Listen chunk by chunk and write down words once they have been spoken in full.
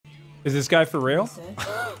Is this guy for real?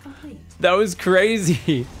 That was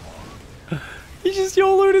crazy. He just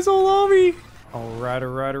YOLO'd his whole army.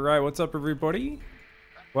 Alright. What's up, everybody?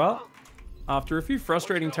 Well, after a few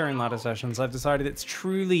frustrating Terran ladder sessions, I've decided it's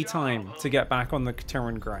truly time to get back on the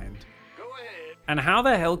Terran grind. And how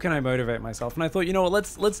the hell can I motivate myself? And I thought, you know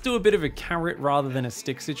what, let's do a bit of a carrot rather than a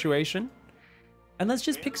stick situation. And let's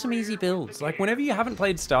just pick some easy builds. Like, whenever you haven't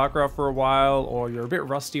played StarCraft for a while, or you're a bit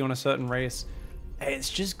rusty on a certain race, it's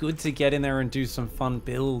just good to get in there and do some fun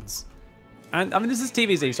builds. And I mean, this is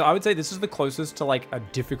TVZ, so I would say this is the closest to like a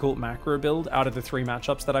difficult macro build out of the 3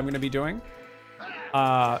 matchups that I'm going to be doing.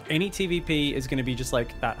 Any TVP is going to be just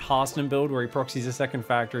like that Harston build where he proxies a second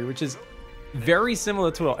factory, which is very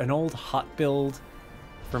similar to an old hut build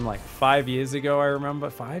from like 5 years ago, I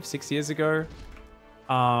remember. 5-6 years ago.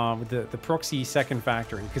 With the proxy second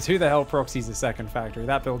factory. Because who the hell proxies a second factory?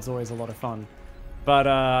 That build's always a lot of fun. But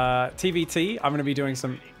TVT, I'm going to be doing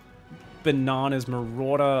some bananas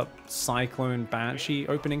Marauder Cyclone Banshee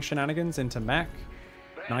opening shenanigans into mech.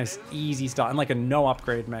 Nice easy start, and like a no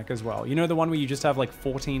upgrade mech as well. You know, the one where you just have like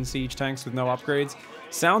 14 siege tanks with no upgrades?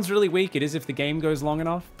 Sounds really weak, it is if the game goes long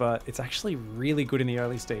enough, but it's actually really good in the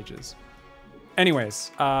early stages.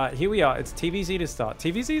 Anyways, here we are. It's TVZ to start.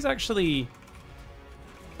 TVZ is actually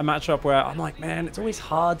a matchup where I'm like, man, it's always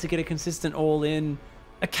hard to get a consistent all-in.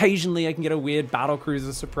 Occasionally I can get a weird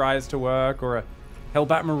battlecruiser surprise to work, or a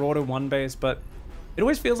Hellbat Marauder 1 base, but it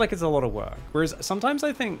always feels like it's a lot of work. Whereas sometimes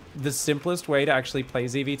I think the simplest way to actually play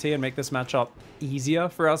ZVT and make this matchup easier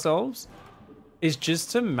for ourselves is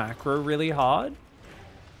just to macro really hard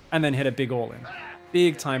and then hit a big all-in.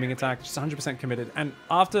 Big timing attack, just 100% committed. And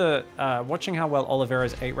after watching how well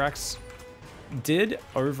Oliveira's 8 racks did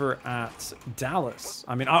over at Dallas,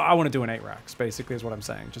 I mean, I want to do an 8 racks, basically is what I'm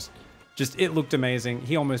saying. Just it looked amazing.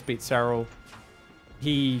 He almost beat Serral.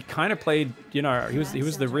 He kind of played, you know, he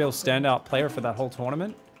was the real standout player for that whole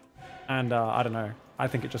tournament. And I don't know, I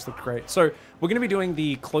think it just looked great. So we're going to be doing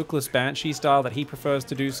the Cloakless Banshee style that he prefers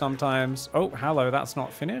to do sometimes. Oh, hello, that's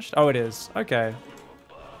not finished? Oh, it is. Okay.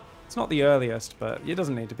 It's not the earliest, but it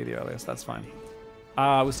doesn't need to be the earliest. That's fine.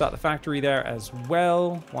 We'll start the factory there as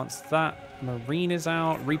well. Once that Marine is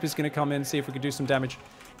out, Reaper's going to come in, see if we could do some damage.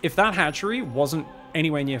 If that hatchery wasn't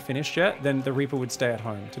anywhere near finished yet, then the Reaper would stay at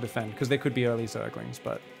home to defend, because there could be early Zerglings.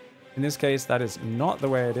 But in this case, that is not the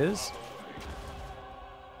way it is.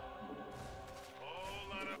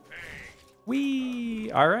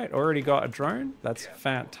 Whee! Alright, already got a drone. That's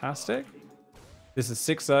fantastic. This is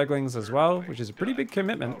 6 Zerglings as well, which is a pretty big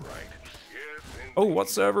commitment. Oh,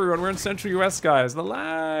 what's up, everyone? We're in Central US, guys. The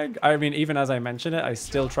lag! I mean, even as I mentioned it, I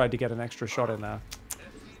still tried to get an extra shot in there.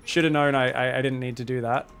 Should have known I didn't need to do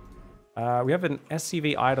that. We have an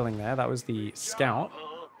SCV idling there. That was the scout.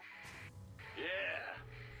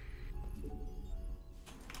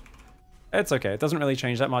 It's okay. It doesn't really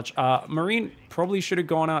change that much. Marine probably should have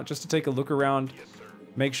gone out just to take a look around.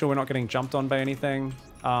 Make sure we're not getting jumped on by anything.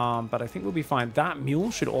 But I think we'll be fine. That mule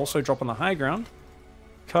should also drop on the high ground,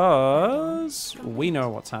 because we know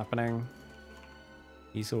what's happening.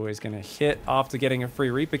 He's always going to hit after getting a free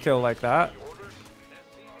Reaper kill like that.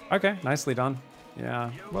 Okay, nicely done.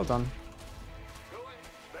 Yeah, well done.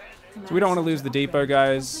 So we don't want to lose the depot,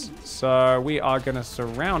 guys. So we are going to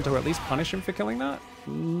surround to at least punish him for killing that.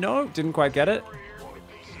 No, didn't quite get it.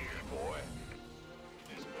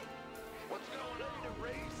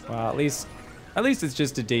 Well, at least it's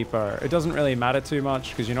just a depot. It doesn't really matter too much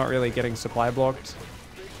because you're not really getting supply blocked.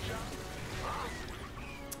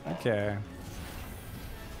 Okay.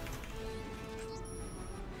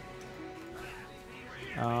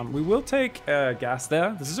 We will take gas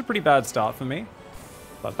there. This is a pretty bad start for me.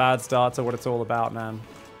 But bad starts are what it's all about, man.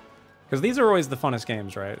 Because these are always the funnest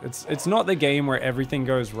games, right? It's not the game where everything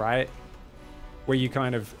goes right, where you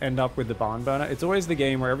kind of end up with the barn burner. It's always the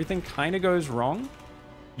game where everything kind of goes wrong.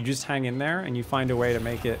 You just hang in there and you find a way to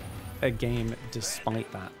make it a game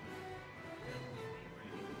despite that.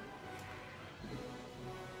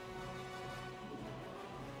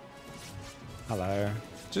 Hello.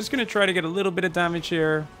 Just going to try to get a little bit of damage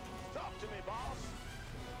here.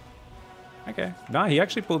 Okay. No, he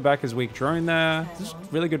actually pulled back his weak drone there. This is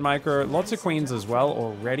really good micro. Lots of queens as well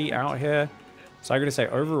already out here. So I'm going to say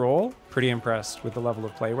overall, pretty impressed with the level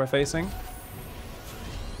of play we're facing.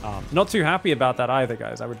 Not too happy about that either,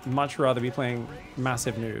 guys. I would much rather be playing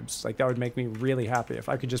massive noobs. Like, that would make me really happy. If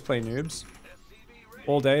I could just play noobs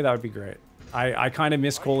all day, that would be great. I kind of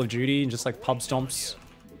miss Call of Duty and just like pub stomps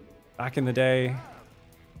back in the day.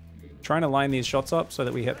 Trying to line these shots up so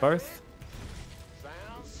that we hit both.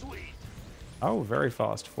 Oh, very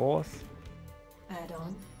fast. 4th.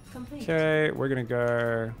 Okay, we're going to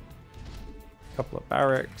go a couple of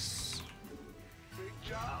barracks.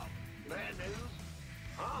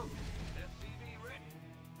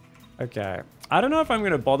 Okay. I don't know if I'm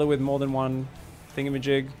going to bother with more than one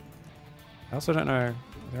thingamajig. I also don't know. Are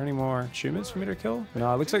there any more tumors for me to kill?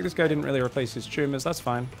 No, it looks like this guy didn't really replace his tumors. That's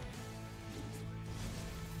fine.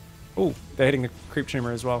 Oh, they're hitting the creep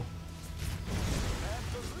tumor as well.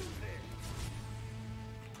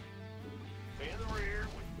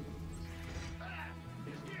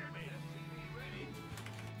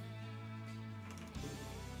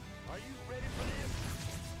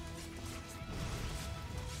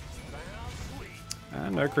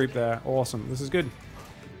 And no creep there. Awesome. This is good. All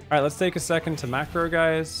right, let's take a second to macro,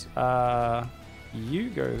 guys. You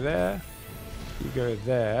go there. You go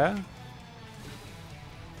there.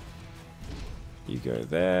 You go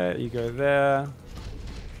there. You go there.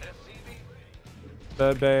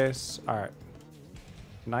 Third base. All right.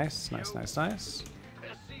 Nice, nice, nice, nice.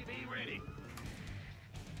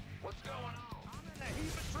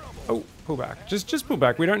 Oh, pull back. Just pull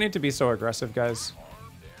back. We don't need to be so aggressive, guys.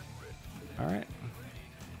 All right.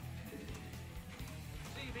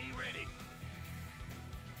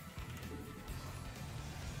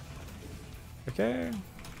 Okay.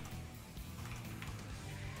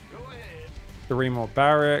 3 more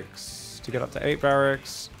barracks to get up to 8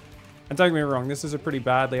 barracks. And don't get me wrong, this is a pretty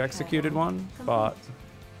badly executed one, but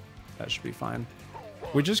that should be fine.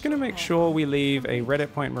 We're just going to make sure we leave a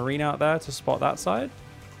Reddit Point Marine out there to spot that side.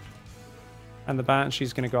 And the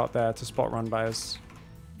Banshee's going to go up there to spot run bys.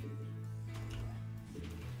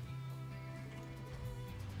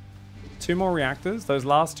 Two more reactors. Those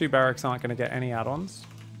last 2 barracks aren't going to get any add-ons.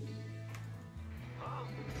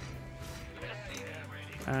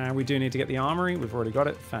 And we do need to get the armory. We've already got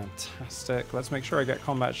it. Fantastic. Let's make sure I get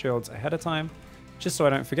combat shields ahead of time, just so I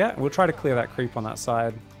don't forget. We'll try to clear that creep on that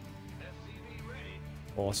side.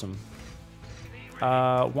 Awesome.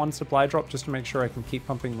 1 supply drop just to make sure I can keep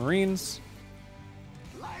pumping Marines.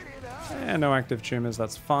 And no active tumors.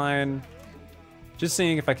 That's fine. Just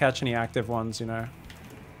seeing if I catch any active ones, you know.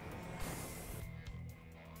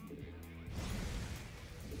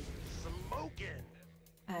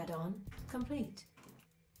 Add-on complete.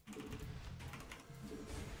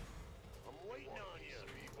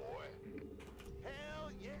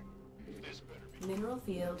 Mineral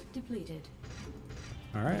field depleted.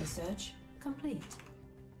 All right. Research complete.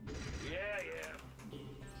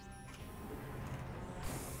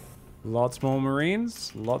 Lots more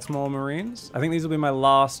Marines. Lots more Marines. I think these will be my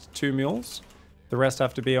last 2 mules. The rest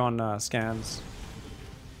have to be on scans.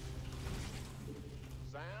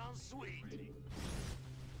 Sounds sweet.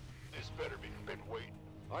 This better be been waiting.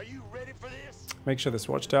 Are you ready for this? Make sure this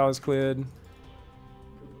watchtower is cleared.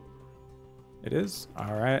 It is.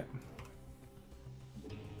 All right.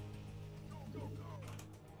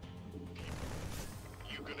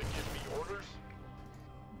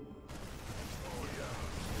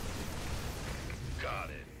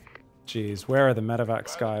 Jeez, where are the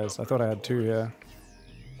medevacs, guys? I thought I had 2 here.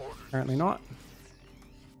 Apparently not.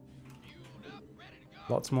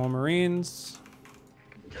 Lots more Marines.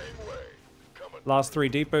 Last 3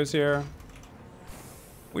 depots here.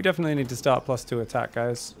 We definitely need to start +2 attack,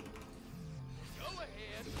 guys.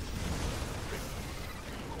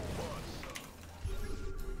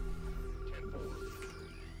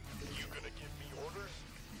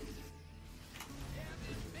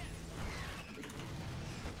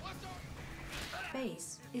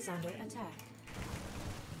 Base is under attack.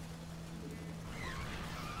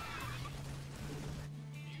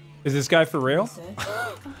 Is this guy for real?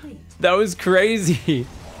 Complete. That was crazy.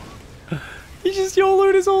 He just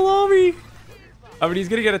YOLO'd his whole army. Oh, but he's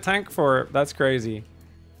gonna get a tank for it. That's crazy.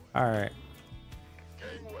 All right.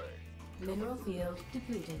 Mineral field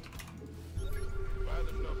depleted.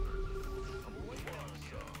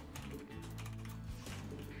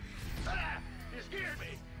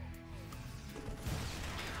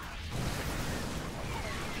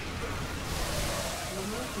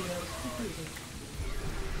 Mineral field depleted.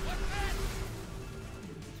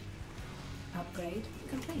 Upgrade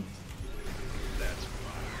complete. That's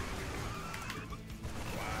fine.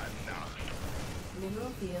 Why not?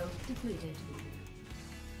 Mineral field depleted.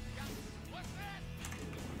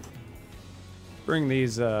 Bring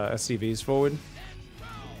these SCVs forward.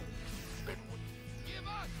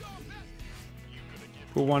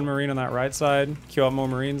 Put 1 Marine on that right side. Queue up more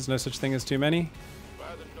Marines. No such thing as too many.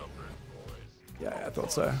 Yeah, I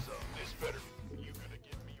thought so.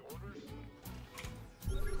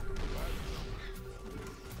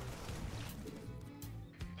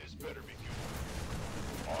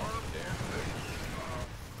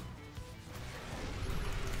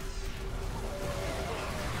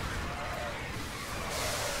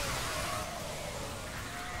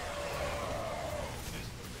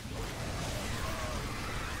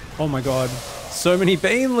 Oh my god. So many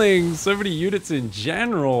banelings, so many units in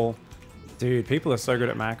general. Dude, people are so good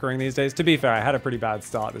at macroing these days. To be fair, I had a pretty bad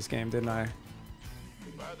start this game, didn't I?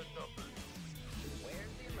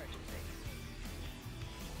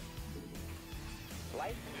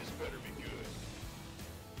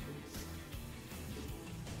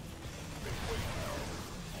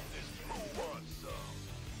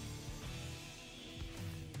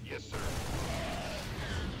 Yes, sir.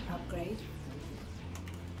 Upgrade.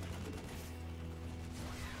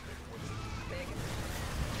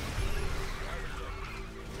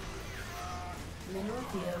 Mineral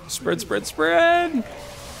field. Spread, spread, spread!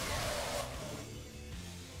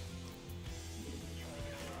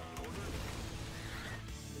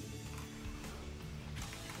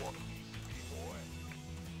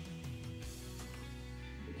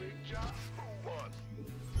 Big job. Who wants?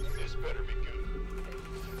 This better be good.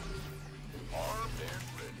 Armed and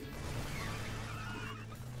ready.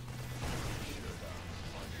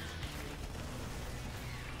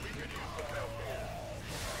 We could use some help here.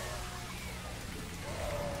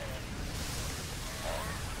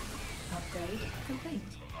 Upgrade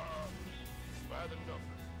complete. By the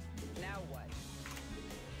numbers. Now what?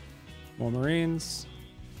 More Marines.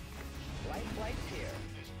 Light flights here.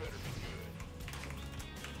 This better be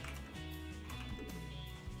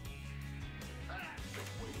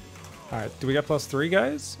good. Alright, do we got +3,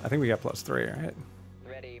 guys? I think we got +3, right?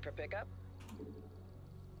 Ready for pickup?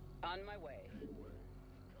 On my way.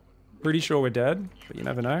 Pretty sure we're dead, but you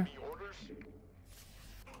never know. The orders?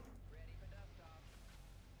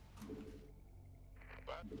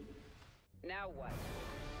 Now what?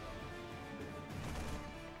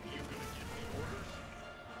 You gonna give me orders?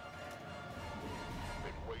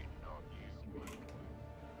 Been waiting on you.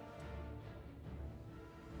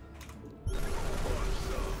 What's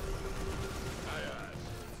up? Aye, aye.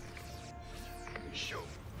 Show.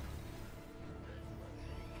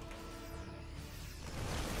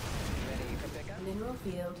 Ready for pickup? Mineral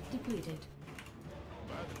field depleted.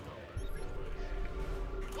 By the numbers.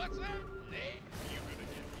 What's that? You gonna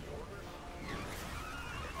give me orders?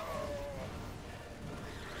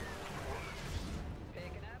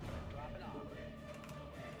 Picking up or dropping off?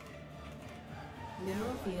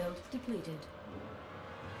 Mineral field depleted.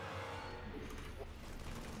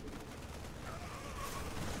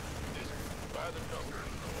 By the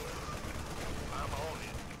numbers. I'm on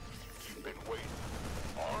it. You've been waiting.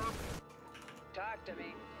 Armed? Talk to me.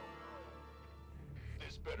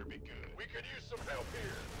 This better be good. We could use some help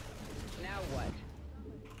here. Now what?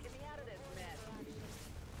 Get me out of this mess.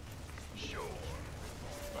 Sure.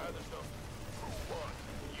 By the numbers. Who wants?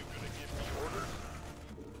 You gonna give me orders?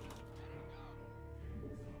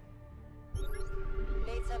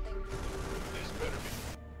 Need something. This better be.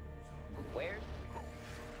 Where's?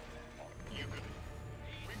 You gonna.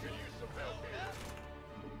 We could use some help here.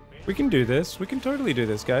 We can do this. We can totally do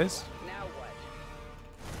this, guys. Now what?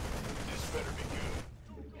 This better be good.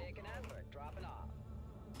 Picking up or dropping off?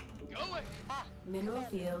 Going. Mineral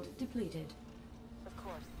field depleted. Of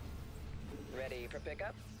course. Ready for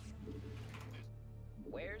pickup?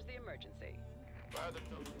 Where's the emergency? By the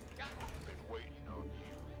numbers. Been waiting on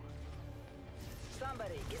you.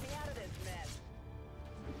 Somebody, get me out of this mess.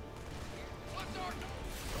 What's our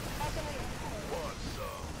Back away. What's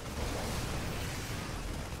up?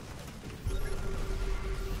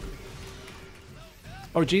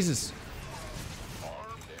 Oh, Jesus.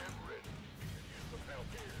 Armed and ready. Use some help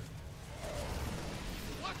here.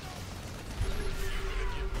 What's up? You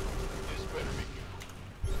gonna give me? This better be good.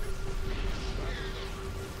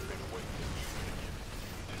 Been waiting. You gonna give me?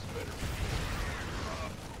 This better be good.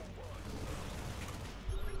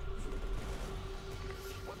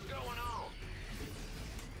 What's going on?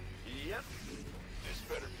 Yep. This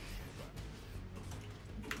better be.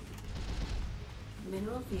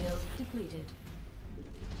 Mineral field depleted.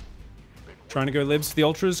 Trying to go libs for the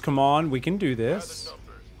ultras. Come on, we can do By the this.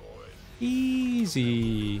 numbers, boys.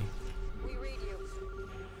 Easy. We read you.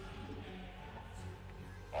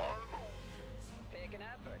 Armed. Picking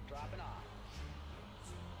up or dropping off?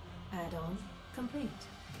 Add-on complete.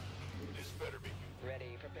 This better be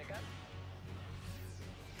Ready for pickup?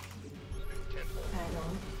 tenfold.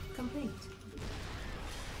 Add-on complete.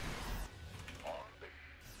 Armed.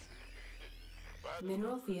 By the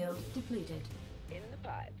Mineral field depleted. In the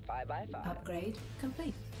pipe, 5x5. Upgrade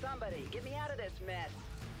complete. Somebody, get me out of this mess.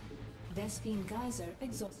 Vespine geyser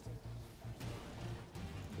exhausted.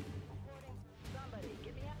 Somebody,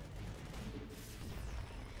 get me out.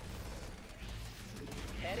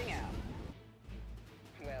 Heading out.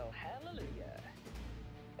 Well, hallelujah.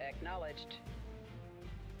 Acknowledged.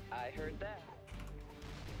 I heard that.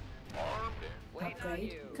 Armed and Waiting on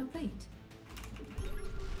Upgrade you. complete.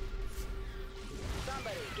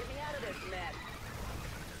 Somebody, get me out of this mess.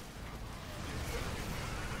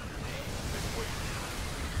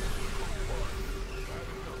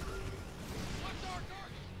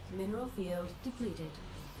 Mineral field depleted.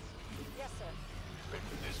 Yes, sir.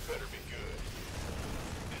 this better be good.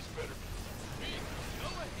 This better be. Go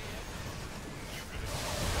ahead.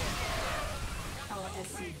 Our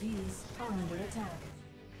SCVs are under attack.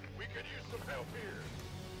 We could use some help here.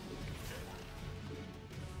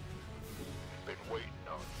 Been waiting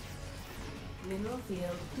on you. Mineral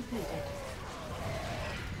field depleted.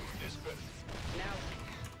 This better. Now,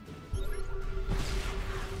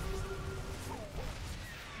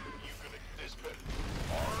 You gonna this better.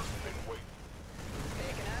 Armed and waiting.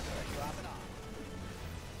 picking up or dropping off.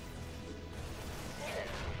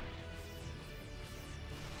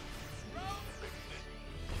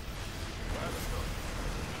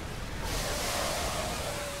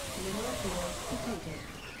 Mineral field depleted.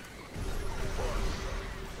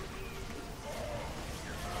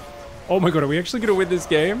 Oh my god, are we actually gonna win this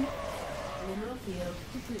game? Mineral field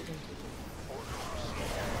depleted.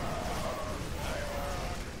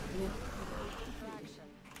 Fraction.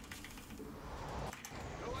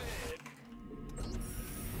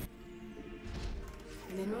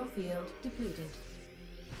 Mineral field depleted.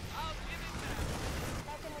 How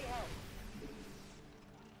can we help?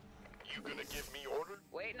 You gonna give me order?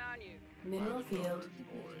 Waiting on you. Mineral field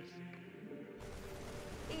depleted.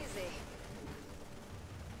 Easy.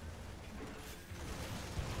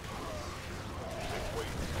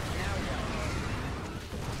 Now what?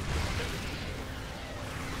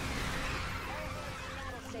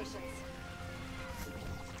 Battle stations.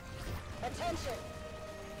 Attention.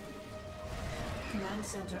 Command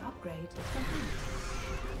center upgrade complete.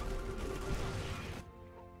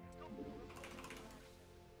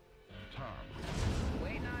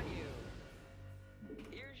 Waiting on you.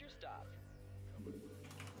 Here's your stuff.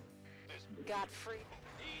 Got free.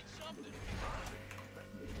 Need something.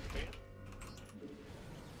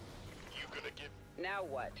 You gonna give Now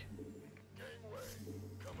what? gangway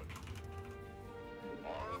coming.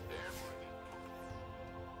 Armed and ready.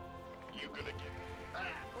 You gonna give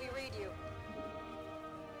We read you.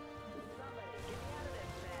 Somebody, get me out of this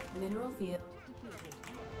mess. Mineral field depleted.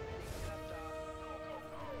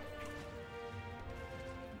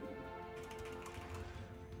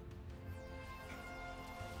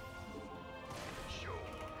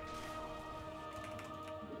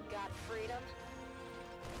 Got freedom.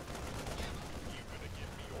 You gonna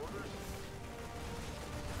give me orders?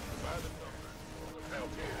 By the numbers.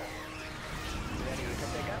 Help here. Ready to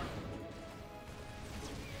pick up?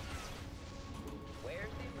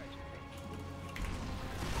 Where's the infantry?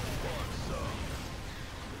 What's up?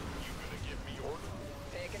 You gonna give me orders?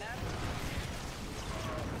 Picking up?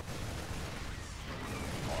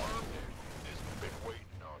 Armed and this been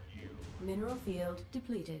waiting on you. Mineral field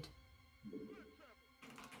depleted.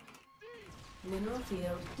 Mineral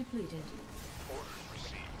field depleted. Orders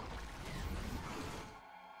received.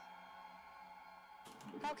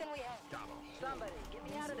 How can we help? Somebody, get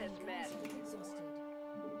me out of this mess. Exhausted.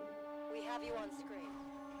 We have you on screen.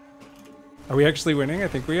 Are we actually winning? I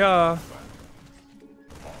think we are.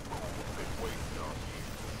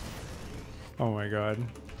 Oh my god.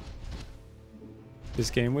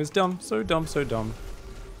 This game was dumb. So dumb, so dumb.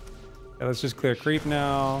 Yeah, let's just clear creep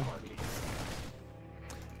now.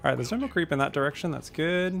 Alright, there's no more creep in that direction. That's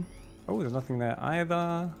good. Oh, there's nothing there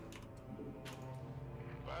either.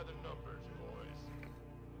 By the numbers, boys.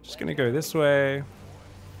 Just gonna go this way.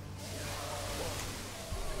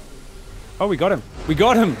 Oh, we got him. We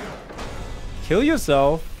got him. Kill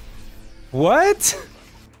yourself. What?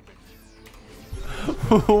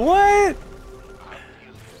 What?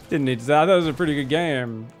 Didn't need to say that. That was a pretty good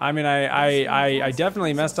game. I mean, I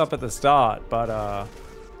definitely messed up at the start, but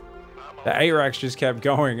the ARAX just kept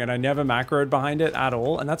going and I never macroed behind it at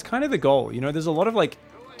all. And that's kind of the goal. You know, there's a lot of like,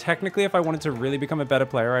 technically if I wanted to really become a better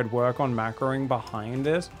player, I'd work on macroing behind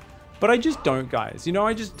this. But I just don't, guys. You know,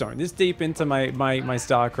 I just don't. This deep into my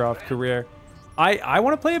StarCraft career, I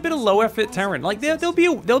want to play a bit of low effort Terran. Like there'll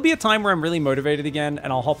be a time where I'm really motivated again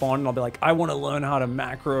and I'll hop on and I'll be like, I want to learn how to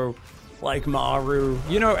macro like Maru,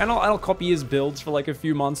 you know, and I'll copy his builds for like a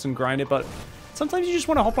few months and grind it, but sometimes you just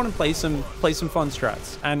want to hop on and play some fun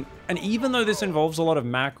strats. And even though this involves a lot of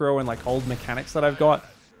macro and like old mechanics that I've got,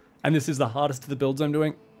 and this is the hardest of the builds I'm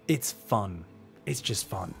doing, it's fun. It's just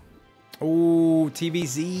fun. Oh,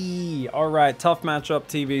 TVZ. All right, tough matchup,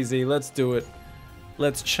 TVZ. Let's do it.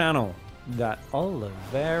 Let's channel that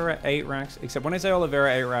Oliveira 8 racks. Except when I say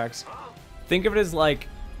Oliveira 8 racks, think of it as like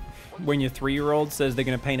when your 3-year-old says they're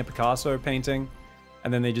going to paint a Picasso painting,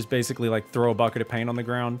 and then they just basically like throw a bucket of paint on the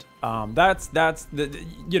ground. That's the,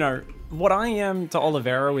 you know, what I am to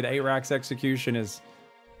Oliveira with 8 racks execution is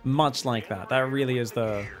much like that. That really is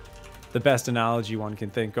the best analogy one can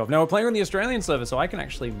think of. Now we're playing on the Australian server, so I can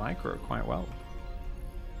actually micro quite well.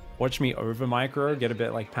 Watch me over micro, get a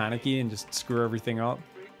bit like panicky and just screw everything up.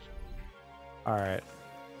 All right.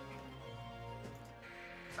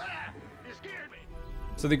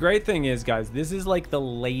 So the great thing is, guys, this is like the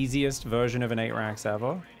laziest version of an 8 racks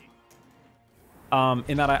ever.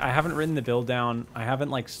 In that I haven't written the build down. I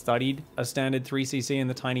haven't like studied a standard 3cc and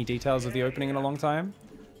the tiny details of the opening in a long time.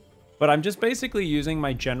 But I'm just basically using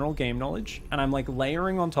my general game knowledge, and I'm like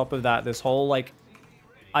layering on top of that this whole like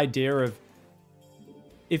idea of,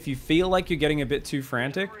 if you feel like you're getting a bit too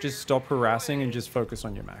frantic, just stop harassing and just focus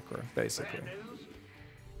on your macro, basically.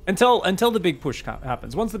 Until the big push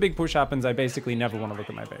happens. Once the big push happens, I basically never want to look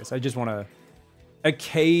at my base. I just want to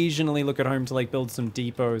occasionally look at home to like build some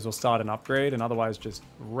depots or start an upgrade, and otherwise just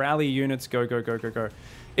rally units, go, go, go, go, go.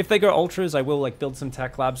 If they go ultras, I will like build some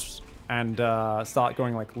tech labs and start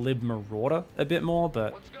going like lib marauder a bit more,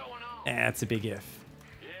 but it's a big if.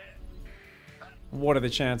 What are the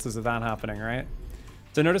chances of that happening, right?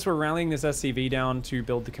 So notice we're rallying this SCV down to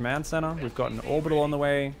build the command center. We've got an orbital on the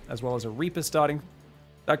way, as well as a Reaper starting.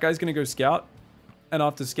 That guy's going to go scout. And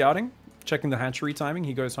after scouting, checking the hatchery timing,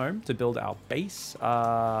 he goes home to build our base.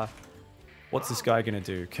 What's this guy going to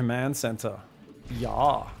do? Command center. Yeah.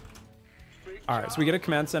 All right, so we get a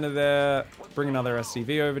command center there. Bring another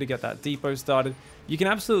SCV over to get that depot started. You can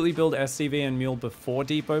absolutely build SCV and mule before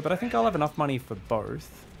depot, but I think I'll have enough money for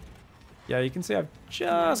both. Yeah, you can see I've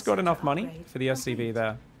just got enough money for the SCV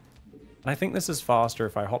there. And I think this is faster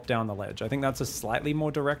if I hop down the ledge. I think that's a slightly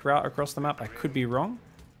more direct route across the map. I could be wrong.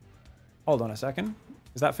 Hold on a second.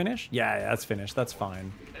 Is that finished? Yeah, that's finished. That's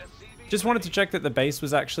fine. Just wanted to check that the base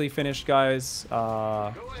was actually finished, guys.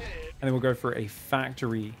 And then we'll go for a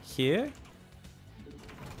factory here.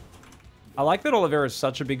 I like that Oliveira is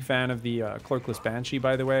such a big fan of the Cloakless Banshee,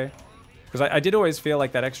 by the way. Because I did always feel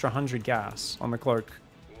like that extra 100 gas on the cloak.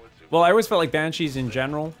 Well, I always felt like Banshees in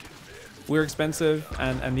general were expensive,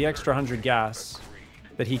 and the extra 100 gas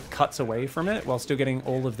that he cuts away from it while still getting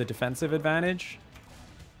all of the defensive advantage.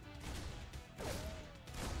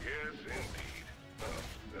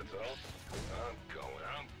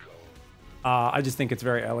 I just think it's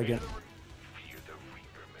very elegant.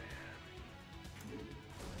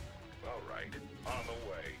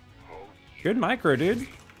 Good micro, dude.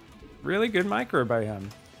 Really good micro by him.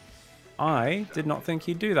 I did not think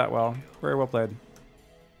he'd do that well. Very well played.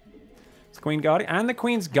 It's Queen guarding, and the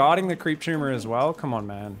Queen's guarding the creep tumor as well. Come on,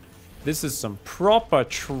 man. This is some proper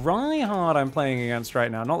try-hard I'm playing against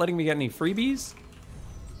right now. Not letting me get any freebies.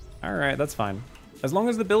 All right, that's fine. As long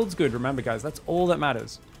as the build's good, remember, guys, that's all that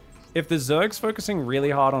matters. If the Zerg's focusing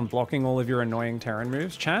really hard on blocking all of your annoying Terran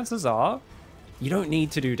moves, chances are you don't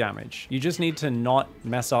need to do damage. You just need to not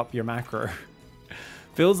mess up your macro.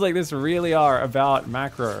 Builds like this really are about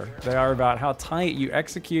macro. They are about how tight you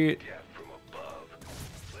execute.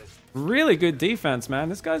 Really good defense, man.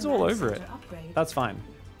 This guy's all over it. That's fine.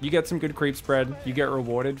 You get some good creep spread. You get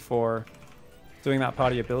rewarded for doing that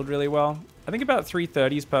part of your build really well. I think about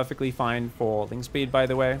 330 is perfectly fine for link speed, by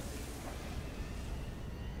the way.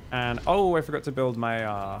 And, oh, I forgot to build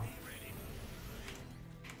my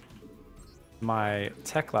my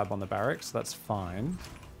tech lab on the barracks. That's fine.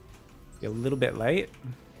 Be a little bit late.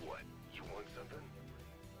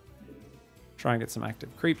 Try and get some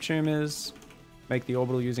active creep tumors. Make the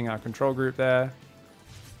orbital using our control group there.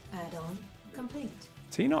 Add-on complete.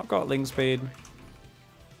 Has he not got ling speed?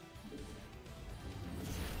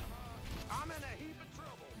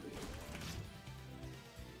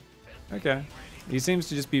 Okay. He seems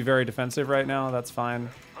to just be very defensive right now. That's fine.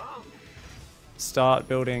 Start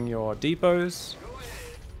building your depots.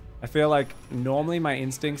 I feel like normally my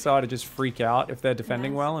instincts are to just freak out if they're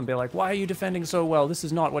defending well and be like, why are you defending so well? This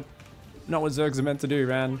is not what Zergs are meant to do,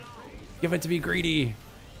 man. You're meant to be greedy.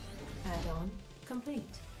 Add-on complete.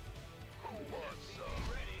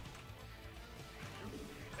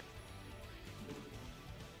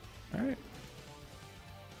 All right.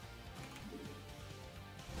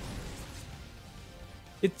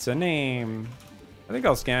 It's a name. I think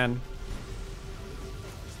I'll scan.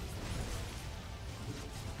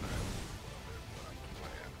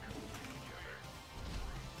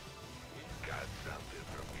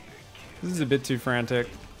 This is a bit too frantic.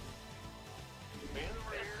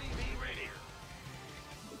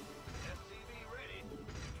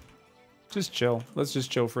 Just chill. Let's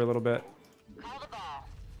just chill for a little bit.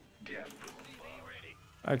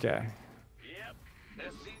 Okay.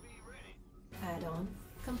 Add-on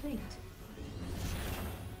complete.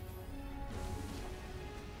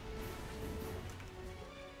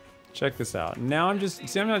 Check this out. Now I'm just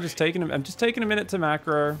taking a minute to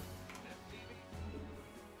macro.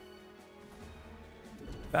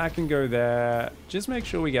 Back and go there. Just make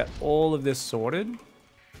sure we get all of this sorted.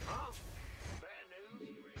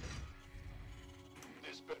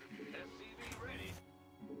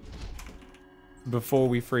 Before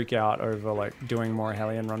we freak out over like doing more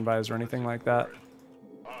Hellion run-bys or anything like that.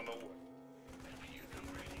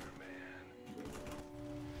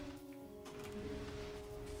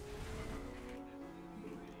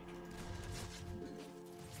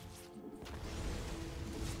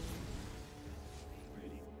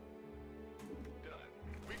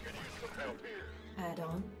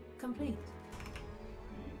 Add-on complete.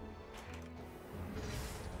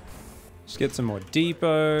 Just get some more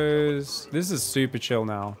depots. This is super chill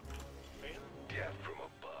now.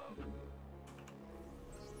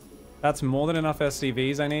 That's more than enough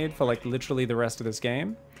SCVs I need for like literally the rest of this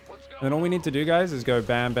game. And then all we need to do, guys, is go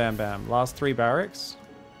bam, bam, bam. Last 3 barracks.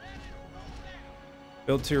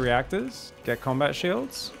 Build 2 reactors. Get combat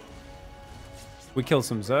shields. We kill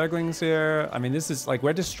some Zerglings here. I mean, this is like,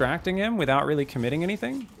 we're distracting him without really committing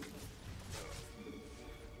anything.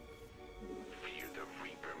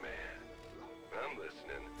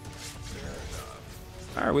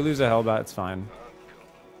 Alright, we lose a Hellbat, it's fine.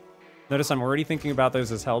 Notice I'm already thinking about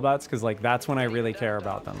those as Hellbats, because like that's when I really care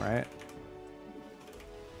about them, right?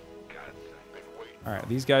 Alright,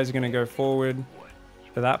 these guys are going to go forward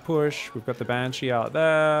for that push. We've got the Banshee out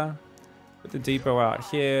there. Put the depot out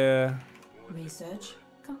here. Research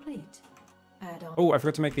complete. Add-on. Oh, I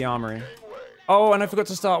forgot to make the armory. Oh, and I forgot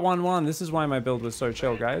to start 1-1. This is why my build was so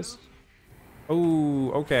chill, guys.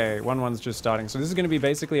 Oh, okay. 1-1's just starting. So this is going to be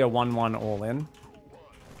basically a 1-1 all-in.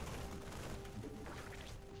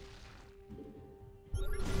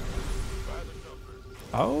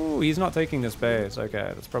 Oh, he's not taking this base.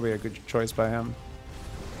 Okay, that's probably a good choice by him.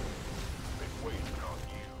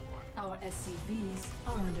 Our SCVs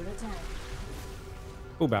are under attack.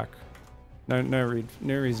 Pull back. No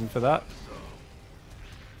reason for that.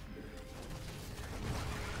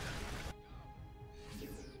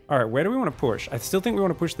 All right, where do we want to push? I still think we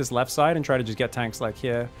want to push this left side and try to just get tanks like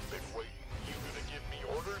here.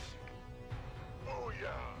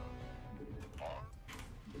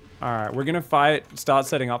 All right, we're gonna start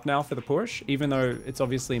setting up now for the push, even though it's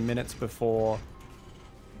obviously minutes before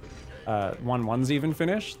 1-1's even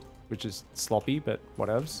finished, which is sloppy, but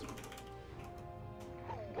whatevs.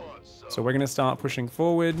 So we're gonna start pushing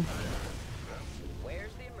forward.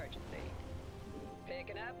 Where's the emergency?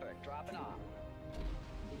 Picking up or dropping off?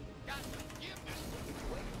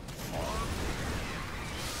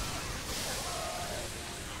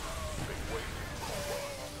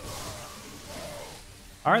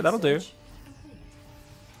 All right, that'll do.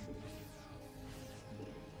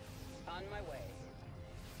 On my way.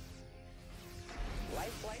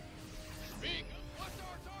 Life flight. What's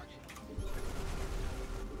our target?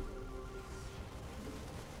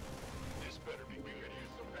 This better be good.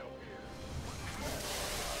 Use some help here.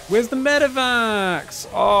 Where's the medevacs?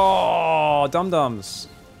 Oh, dum-dums.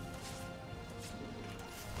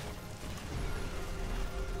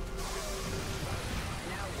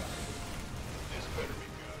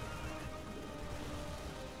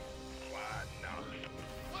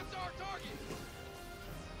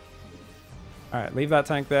 All right, leave that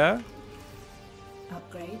tank there.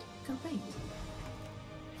 Upgrade complete.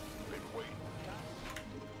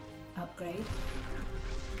 Upgrade.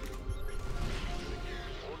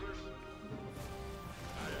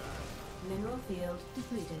 Mineral field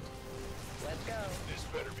depleted. Let's go. This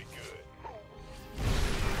better be good.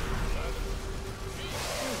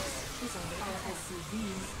 Base is under our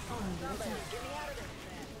SCVs are under attack. Get me out of there.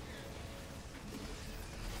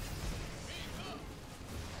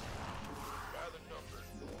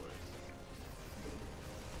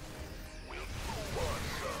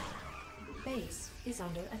 Base is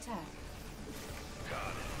under attack.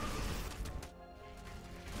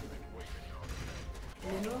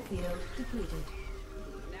 Mineral field depleted.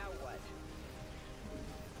 Now what?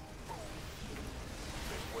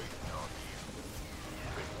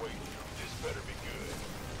 This better be good.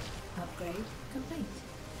 Upgrade complete.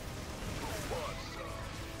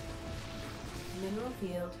 Mineral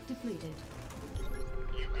field depleted.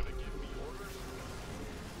 You gonna give me orders?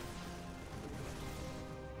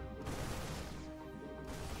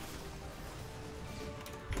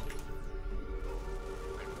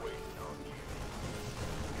 Been waiting on you.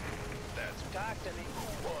 That's Talk to me.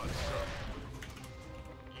 what's up.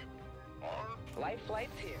 You armed Life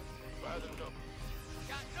flight's here. by the number.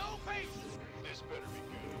 Got no patience. This better be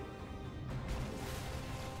good.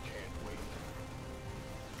 Can't wait.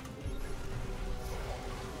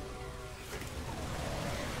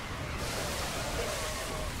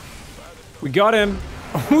 We got him.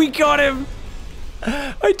 We got him.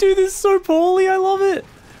 I do this so poorly. I love it.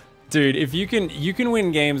 Dude, if you can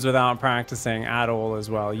win games without practicing at all as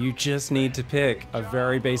well. You just need to pick a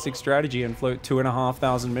very basic strategy and float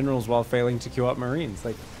 2,500 minerals while failing to queue up Marines.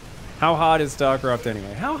 Like, how hard is StarCraft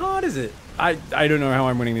anyway? How hard is it? I don't know how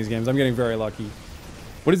I'm winning these games. I'm getting very lucky.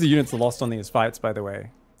 What is the units lost on these fights, by the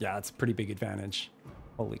way? Yeah, it's a pretty big advantage.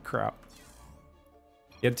 Holy crap.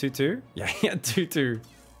 He had 2-2? Yeah, he had 2-2.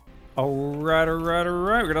 Alright. We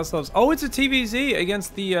got ourselves... Oh, it's a TVZ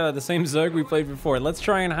against the same Zerg we played before. Let's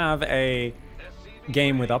try and have a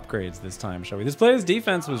game with upgrades this time, shall we? This player's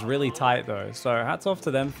defense was really tight, though. So hats off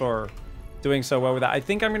to them for doing so well with that. I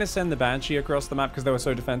think I'm going to send the Banshee across the map because they were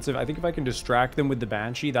so defensive. I think if I can distract them with the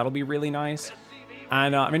Banshee, that'll be really nice.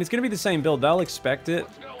 And, I mean, it's going to be the same build. They'll expect it.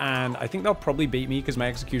 And I think they'll probably beat me because my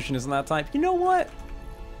execution isn't that type. You know what?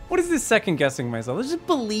 What is this second guessing myself? Let's just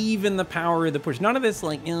believe in the power of the push. None of this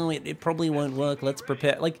like, you know, it probably won't work. Let's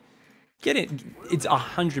prepare. Like, get it. It's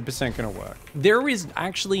 100% going to work. There is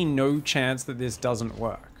actually no chance that this doesn't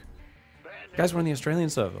work. Guys, we're on the Australian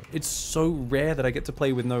server. It's so rare that I get to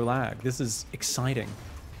play with no lag. This is exciting.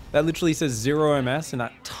 That literally says 0 MS in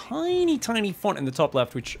that tiny, tiny font in the top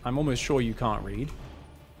left, which I'm almost sure you can't read.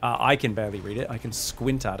 I can barely read it. I can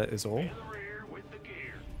squint at it is all.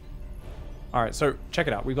 All right, so check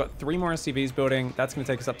it out. We've got 3 more SCVs building. That's going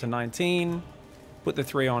to take us up to 19. Put the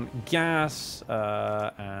 3 on gas,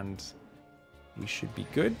 and we should be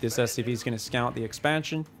good. This SCV is going to scout the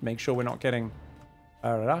expansion. Make sure we're not getting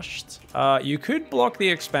rushed. You could block the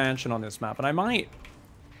expansion on this map, and I might.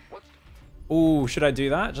 Ooh, should I do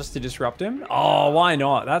that just to disrupt him? Oh, why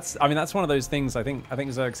not? I mean, that's one of those things. I think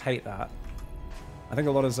Zergs hate that. I think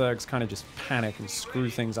a lot of Zergs kind of just panic and screw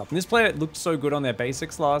things up. And this player looked so good on their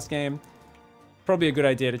basics last game. Probably a good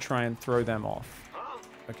idea to try and throw them off.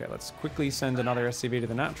 Okay, let's quickly send another SCV to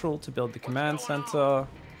the natural to build the command center. A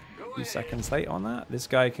few seconds late on that. This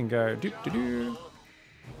guy can go doo-doo-doo.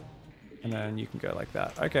 And then you can go like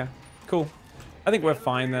that. Okay, cool. I think we're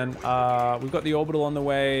fine then. We've got the orbital on the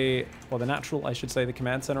way, or the natural, I should say, the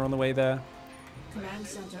command center on the way there. Command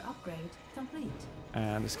center upgrade complete.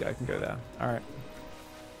 And this guy can go there. All right.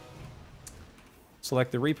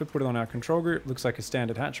 Select the Reaper, put it on our control group. Looks like a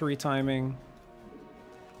standard hatchery timing.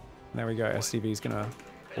 There we go. SCV is going to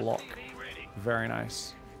block. Very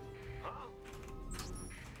nice.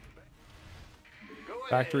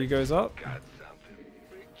 Factory goes up.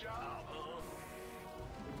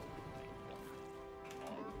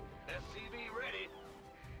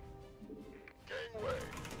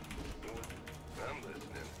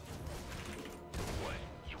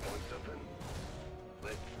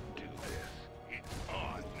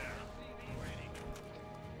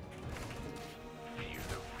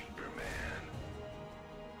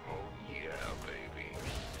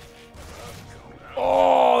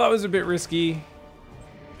 Oh, that was a bit risky.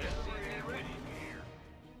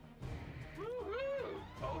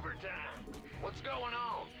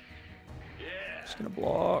 Just gonna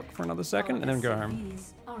block for another second and then go home.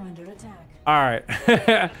 All right.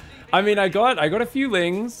 I mean, I got a few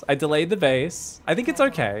lings. I delayed the base. I think it's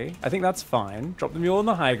okay. I think that's fine. Drop the mule on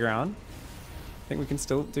the high ground. I think we can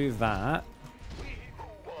still do that.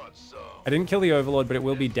 I didn't kill the Overlord, but it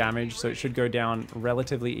will be damaged, so it should go down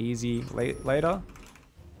relatively easy later.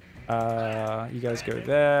 You guys go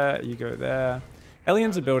there, you go there.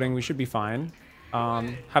 Aliens are building, we should be fine.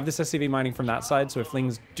 Have this SCV mining from that side, so if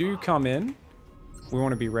lings do come in, we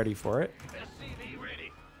want to be ready for it.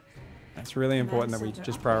 It's really important that we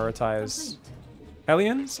just prioritize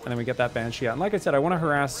Aliens, and then we get that Banshee out. And like I said, I want to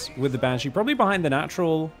harass with the Banshee, probably behind the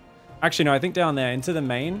natural. Actually, no, I think down there into the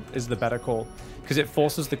main is the better call, because it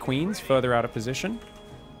forces the queens further out of position.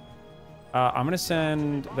 I'm going to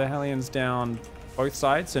send the Hellions down both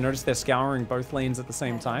sides, so notice they're scouring both lanes at the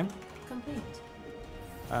same time.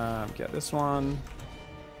 Get this one.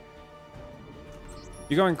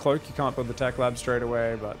 You go in cloak, you can't build the tech lab straight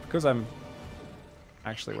away, but because I'm...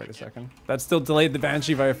 Actually, wait a second. That still delayed the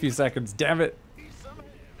Banshee by a few seconds. Damn it.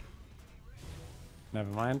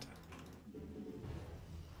 Never mind.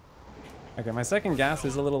 Okay, my second gas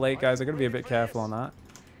is a little late, guys. I gotta be a bit careful on that.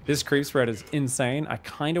 This creep spread is insane. I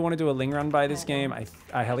kind of want to do a Ling run by this game.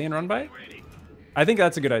 A Hellion run by? I think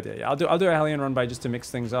that's a good idea. Yeah, I'll do a Hellion run by just to mix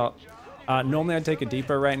things up. Normally I'd take a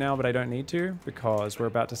depot right now, but I don't need to because we're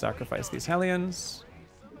about to sacrifice these Hellions.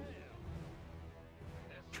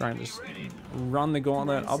 Try and just run the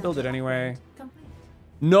gauntlet. I'll build it anyway.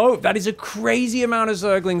 No, that is a crazy amount of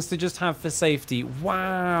Zerglings to just have for safety.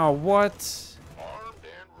 Wow, what? Armed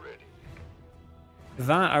and ready.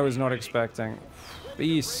 That I was not expecting.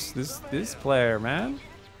 Beast, this player, man.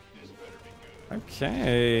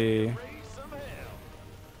 Okay. Raise some hell.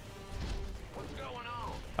 What's going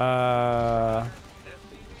on?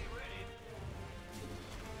 SCV ready.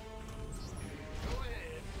 Go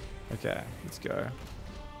ahead. Okay, let's go.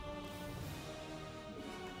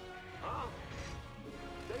 Huh?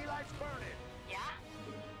 Daylight's burning. Yeah?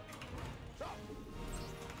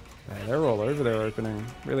 Yeah, they're all over their opening.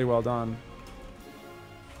 Really well done.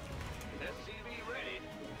 SCV ready.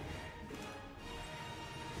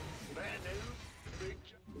 Bad news. Big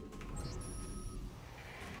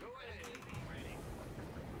Go ahead. Ready.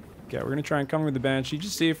 Okay, we're gonna try and come with the Banshee.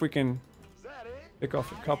 Just see if we can Is that it? pick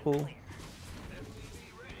off a couple. SCV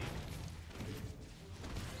ready.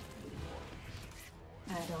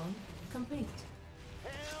 Add-on complete.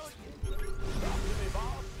 Hell yeah. Talk to me,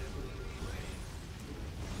 boss.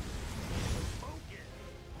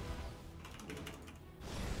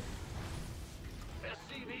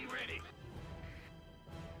 SCV ready.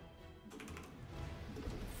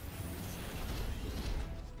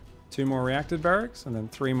 2 more reactive barracks and then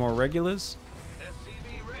 3 more regulars.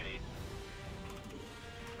 SCV ready.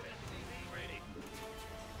 SCV ready.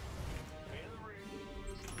 In the ring.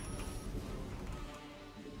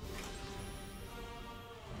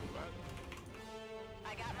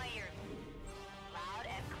 I got my ears. Loud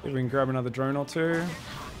and If clear. we can grab another drone or 2. Rolling thunder.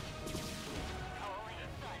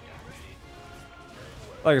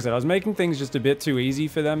 Like I said, I was making things just a bit too easy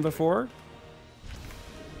for them before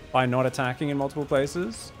by not attacking in multiple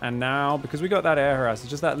places. And now, because we got that air harass, it's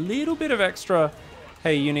just that little bit of extra,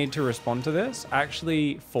 hey, you need to respond to this,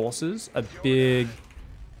 actually forces a big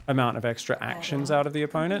amount of extra actions out of the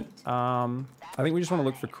opponent. I think we just want to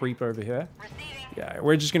look for creep over here. Receiving. Yeah,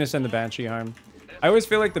 we're just going to send the Banshee home. I always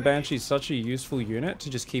feel like the Banshee is such a useful unit to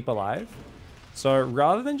just keep alive. So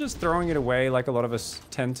rather than just throwing it away like a lot of us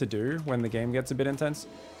tend to do when the game gets a bit intense,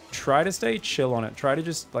 try to stay chill on it. Try to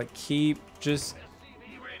just like just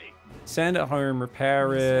send it home,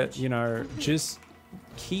 repair it, you know, just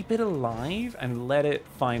keep it alive and let it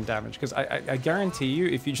find damage. Because I guarantee you,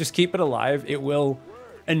 if you just keep it alive, it will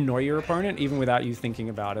annoy your opponent even without you thinking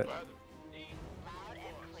about it. Loud and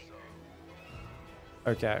clear.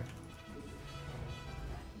 Okay.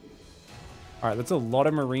 All right, that's a lot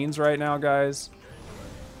of Marines right now, guys.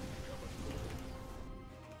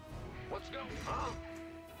 Let's go. Huh?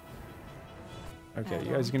 Okay,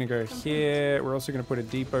 you guys are gonna go here. We're also gonna put a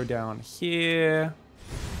depot down here.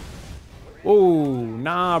 Oh,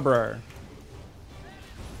 nah, bro. I'm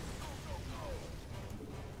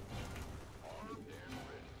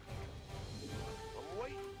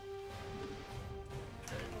waiting.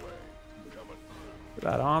 Gangway. Coming through. Put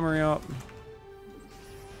that armory up.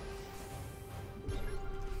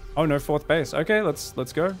 Oh no, 4th base. Okay, let's go.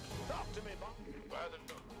 Talk to me, boss. By the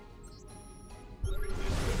nose. This better be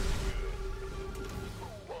good. Who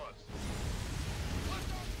wants?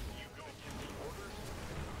 You gonna give me orders?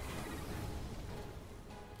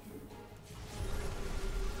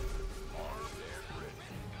 Armed and ready.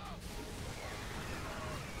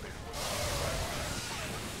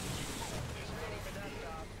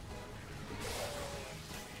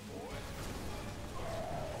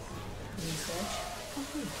 Research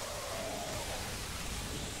complete.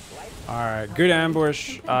 All right, good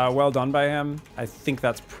ambush. Well done by him. I think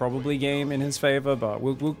that's probably game in his favor, but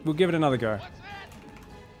we'll give it another go.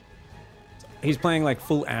 He's playing like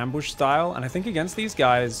full ambush style, and I think against these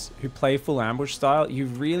guys who play full ambush style, you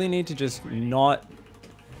really need to just not,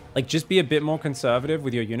 like, just be a bit more conservative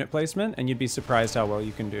with your unit placement, and you'd be surprised how well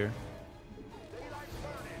you can do.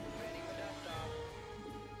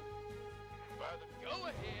 By the go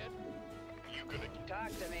ahead. You gonna Talk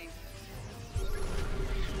to me.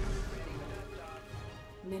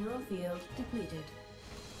 Mineral field depleted.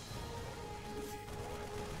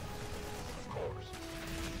 of course.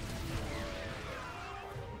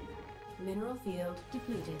 Mineral field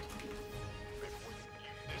depleted.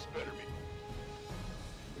 This better be.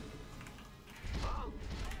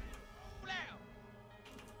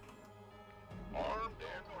 Armed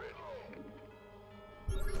and ready.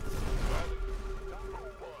 By the who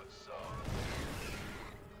wants some?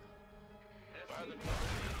 By the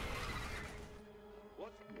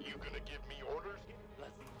what? You gonna give me orders?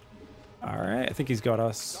 All right, I think he's got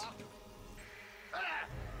us.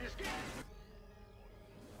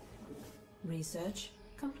 Research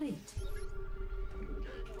complete.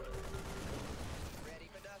 Ready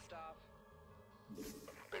for dust off.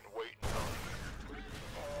 Been waiting on.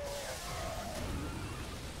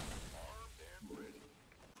 Armed and ready.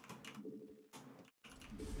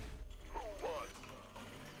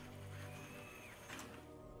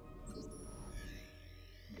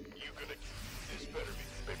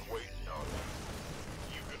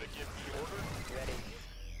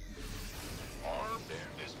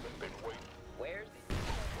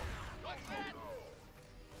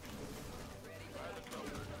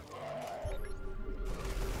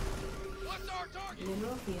 target?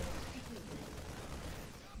 Mineral field depleted.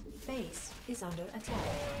 Base is under attack.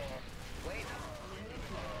 Wait.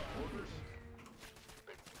 Orders.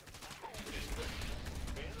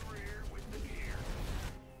 In the rear with the gear.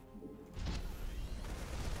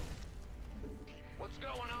 What's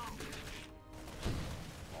going on?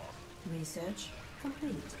 Research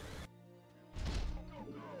complete.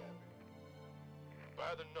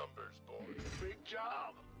 By the numbers, boys. Big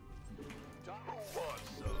job. Who wants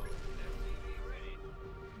some? FTV ready.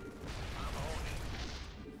 I'm on it.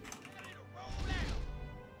 Ready to roll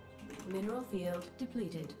out. Mineral field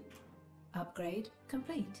depleted. Upgrade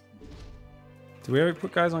complete. Did we ever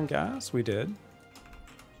put guys on gas? We did.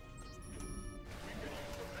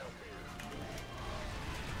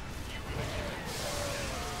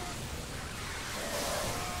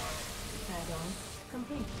 Add-on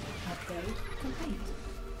complete. Upgrade complete.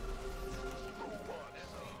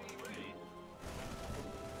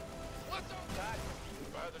 What's up?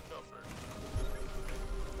 By the numbers.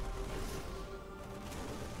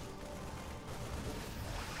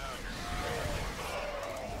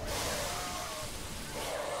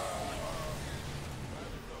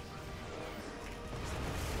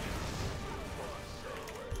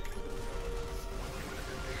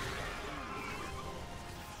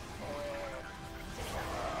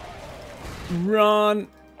 Run.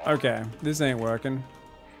 Okay, this ain't working.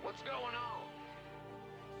 What's going on?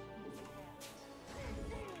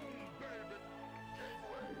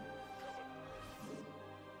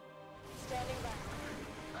 Standing by.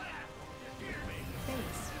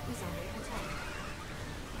 Base is under attack.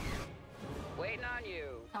 Waiting on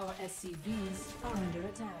you. Our SCVs are under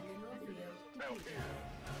attack. Mineral field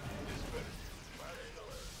depleted.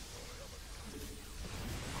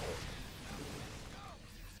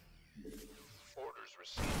 Orders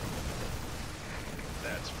received.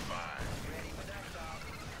 That's fine. Ready for dust off.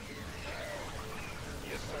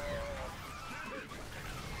 Yes, sir.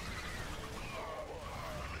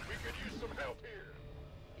 We could use some help here.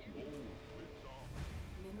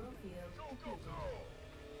 Mineral field depleted.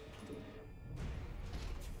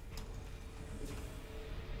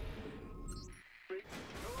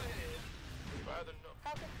 Go ahead. By the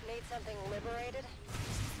number. Need something liberated?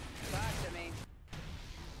 Talk to me.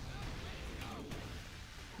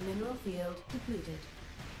 Mineral field depleted.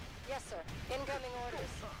 Yes, sir. Incoming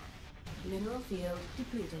orders. Mineral field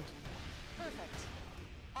depleted. Perfect.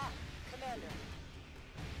 Ah, Commander.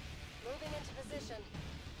 Moving into position.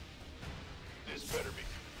 This better be.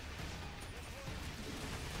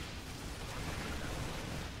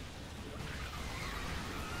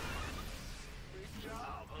 Big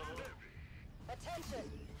job, huh? Attention.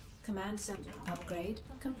 Command center upgrade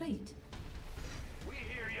complete. We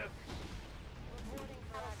hear you. Reporting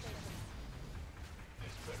for action.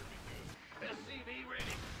 This better be good. SCV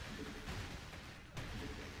ready.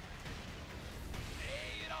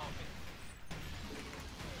 Lay it on me.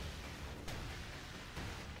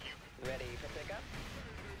 Ready for pickup?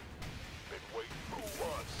 Been waiting. Who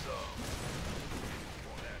wants some?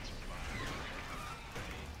 Well, that's fine.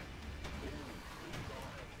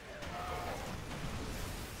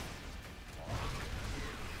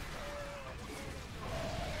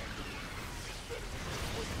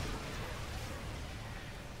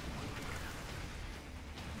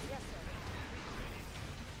 Yes, sir.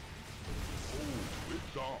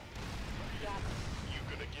 It's on. Got it. You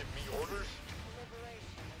gonna give me orders?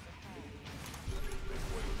 Liberation is ahead.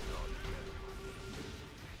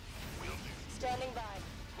 Will do. Standing by.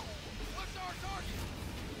 What's our target?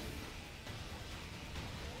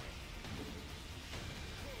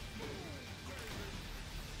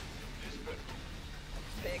 This better.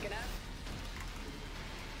 Picking up.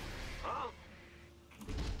 Huh?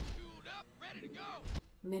 Fueled up, ready to go.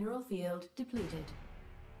 Mineral field depleted.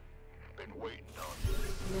 Been waiting on you.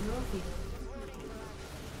 Mineral field.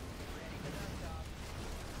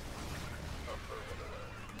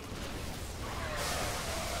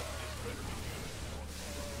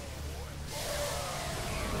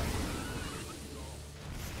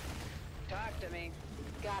 Talk to me.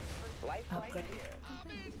 Got it. Life flight Upgrade. here.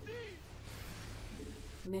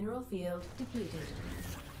 Mineral field depleted.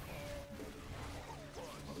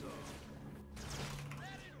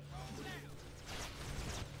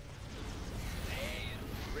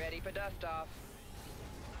 Ready for dust off.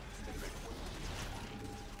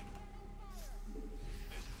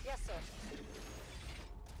 Yes, sir.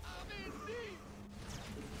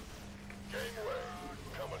 Gangway,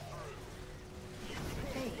 coming through.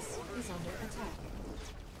 Base is under attack.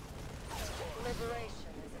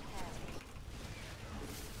 Liberation is ahead.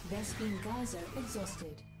 Vespine geyser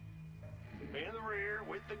exhausted. In the rear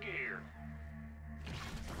with the gear.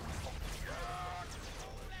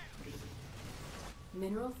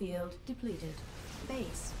 Mineral field depleted.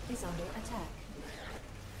 Base is under attack.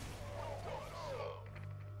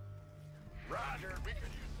 Roger, we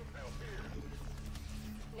could use some help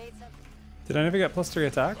here. Need some Did I never get +3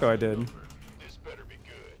 attack? Oh, I did. This better be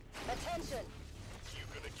good. attention. You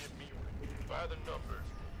gonna give me by the numbers.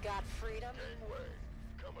 Got freedom? Gangway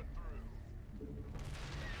coming through.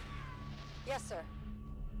 Yes, sir.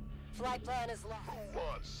 Flight plan is locked. Who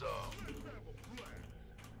wants some?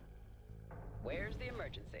 Where's the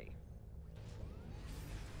emergency?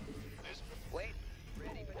 This Wait.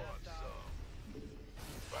 Ready for wants dust off. some.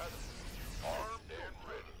 By the armed and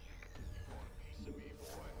ready. You want a piece of me,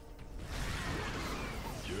 boy?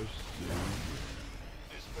 Just say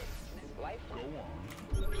This better. Life. go on.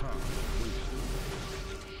 Time wasted.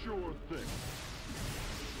 Sure thing.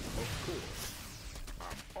 Of course.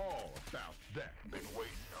 I'm all about that. Been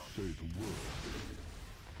waiting on. Say the word.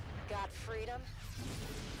 Got freedom?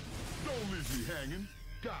 Don't leave me hanging.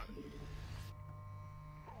 Got it.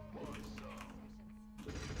 Who wants some?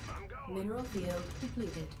 I'm going. Mineral field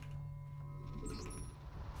depleted.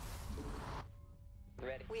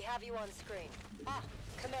 Ready. We have you on screen. Ah,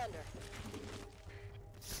 Commander.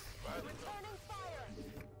 By the Returning fire!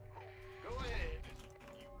 Go ahead.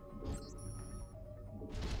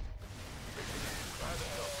 By the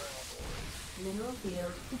numbers, boys. Mineral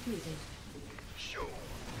field depleted. Sure.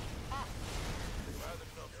 By the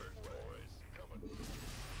numbers, boys. Coming.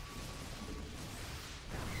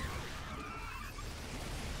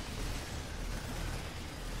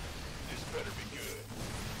 This better be good.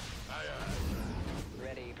 Aye, aye.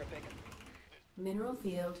 Ready for pickup. Mineral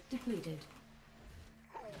field depleted.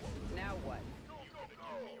 Now what? You gonna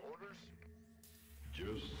give me orders?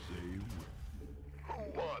 Just say what. Who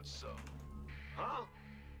wants some? Huh?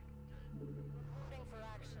 Reporting for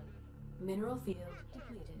action. Mineral field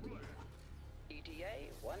depleted. ETA,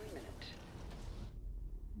 1 minute.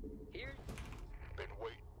 Here. Been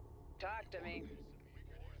waiting. Talk to me. We could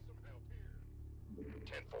use some help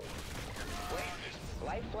here. 10-4. Wait.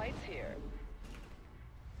 Life flight's here.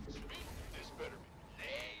 This better be.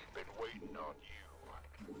 They've been waiting on you.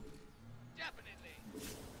 Definitely.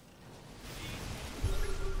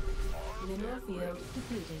 Mineral field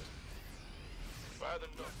depleted. By the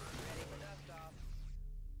numbers. Ready for dust off.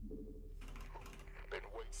 Been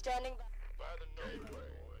waiting. Standing by. By the numbers.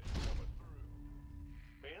 Coming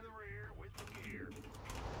through. In the rear with the gear.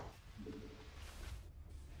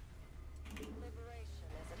 Liberation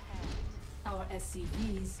is at hand. Our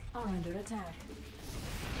SCVs are under attack.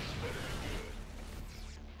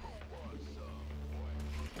 Wants some, boy.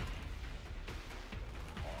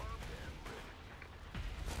 Armed and ready.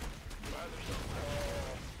 By the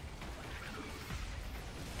numbers.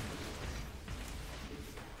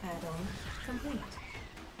 Add-on complete.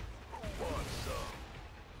 Wants some.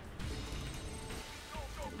 Go,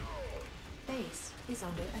 go, go. Base is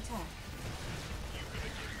under attack. You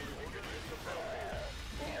gonna give me orders in the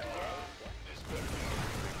battlefield? This better be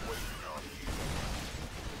been waiting on you.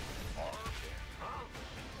 Armed and, huh?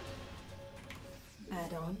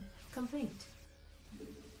 Add-on complete.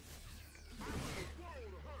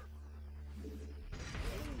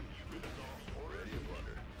 Already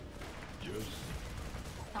under. Just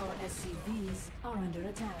Our SCVs are under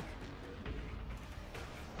attack.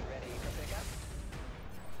 Ready for pickup.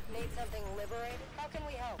 Need something liberated? How can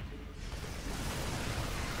we help?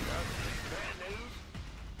 Bad news?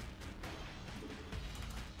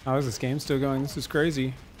 How is this game still going? This is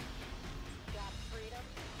crazy. Got freedom?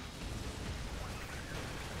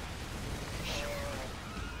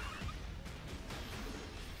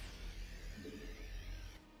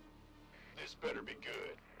 This better be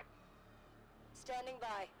good. Standing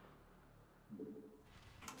by.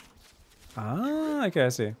 Ah, okay, I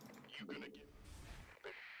see. You gonna get.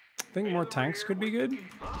 I think more tanks could be good.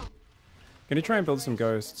 Gonna try and build some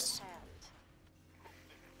ghosts. Hand.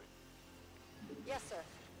 Yes, sir.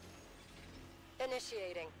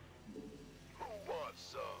 Initiating. Who wants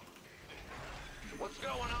some? What's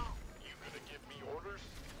going on? You gonna give me orders?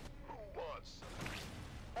 Who wants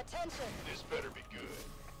some? Attention! This better be good.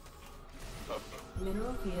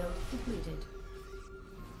 Mineral field depleted.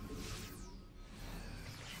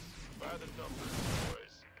 By the numbers,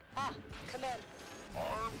 boys. Ah, Commander.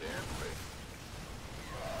 Armed and ready.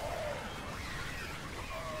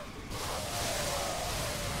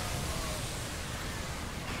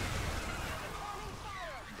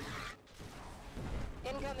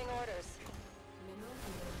 Incoming orders. Mineral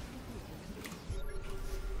field depleted.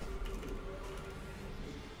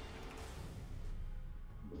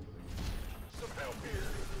 Some help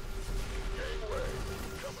here. Gangway.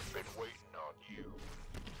 Coming, been waiting on you.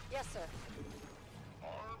 Yes, sir.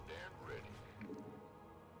 Armed and ready.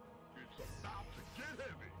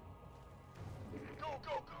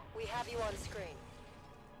 We have you on screen.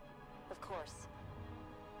 Of course.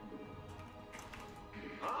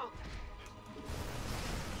 Huh?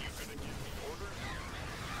 You gonna give me orders?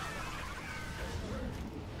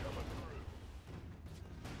 Coming through.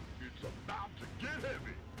 It's about to get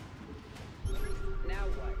heavy. Now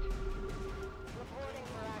what? Reporting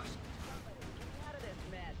for action. Get me out of this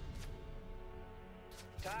mess.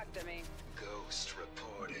 Talk to me. Ghost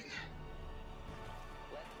reporting.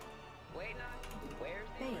 Waiting on. Where's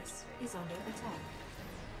the Base emergency? is under attack.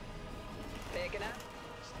 Picking up.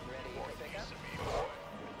 Ready to pick up.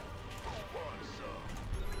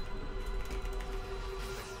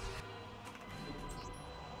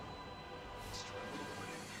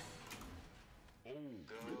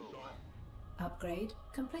 Upgrade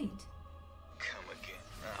complete. Come again.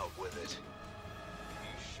 Out with it.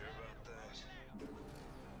 You sure about that?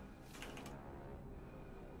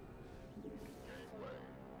 Gateway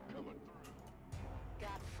coming through.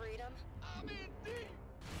 Got freedom? I'm in deep.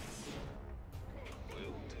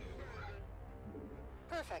 Will do.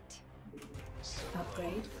 Perfect.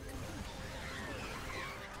 Upgrade.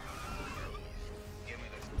 Give me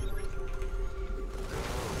the...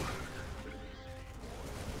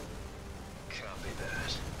 Copy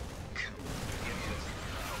that. Come on. Give me the...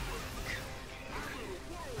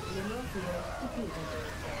 Mineral field depleted.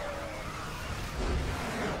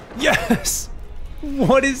 Yes!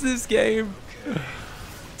 What is this game?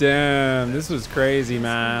 Damn, this was crazy,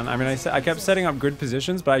 man. I mean, I kept setting up good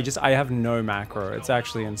positions, but I have no macro. It's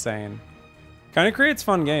actually insane. Kind of creates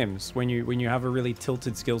fun games when you have a really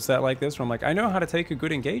tilted skill set like this, where I'm like, I know how to take a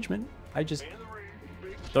good engagement. I just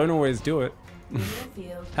don't always do it. Mineral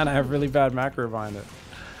field. And I have really bad macro behind it.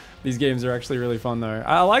 These games are actually really fun though.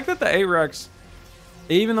 I like that the 8-Rex,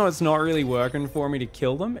 even though it's not really working for me to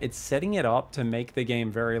kill them, it's setting it up to make the game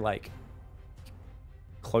very like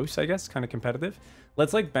close, I guess, kind of competitive.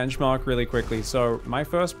 Let's like benchmark really quickly. So my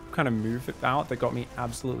first kind of move out that got me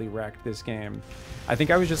absolutely wrecked this game, I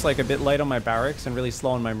think I was just like a bit late on my barracks and really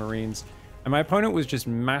slow on my marines. And my opponent was just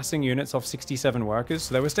massing units off 67 workers.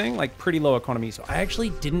 So they were staying like pretty low economy. So I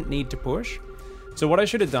actually didn't need to push. So what I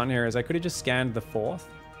should have done here is I could have just scanned the 4th.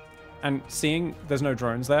 And seeing there's no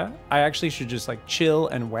drones there, I actually should just like chill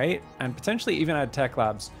and wait and potentially even add tech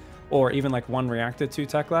labs or even like 1 reactor, 2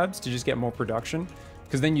 tech labs to just get more production.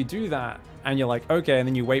 Because then you do that and you're like, okay, and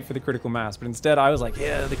then you wait for the critical mass. But instead I was like,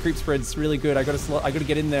 yeah, the creep spread's really good. I gotta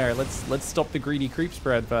get in there. Let's stop the greedy creep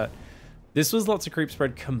spread. But this was lots of creep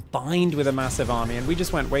spread combined with a massive army. And we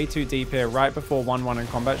just went way too deep here right before 1-1 and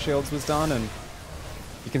combat shields was done. And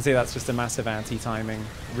you can see that's just a massive anti-timing.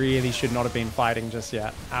 Really should not have been fighting just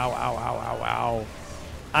yet. Ow, ow, ow, ow, ow.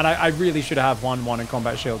 And I really should have 1-1 and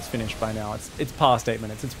combat shields finished by now. It's past 8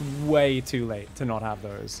 minutes. It's way too late to not have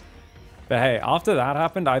those. But hey, after that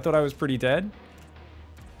happened, I thought I was pretty dead.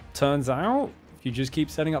 Turns out, if you just keep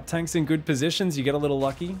setting up tanks in good positions, you get a little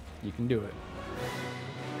lucky, you can do it.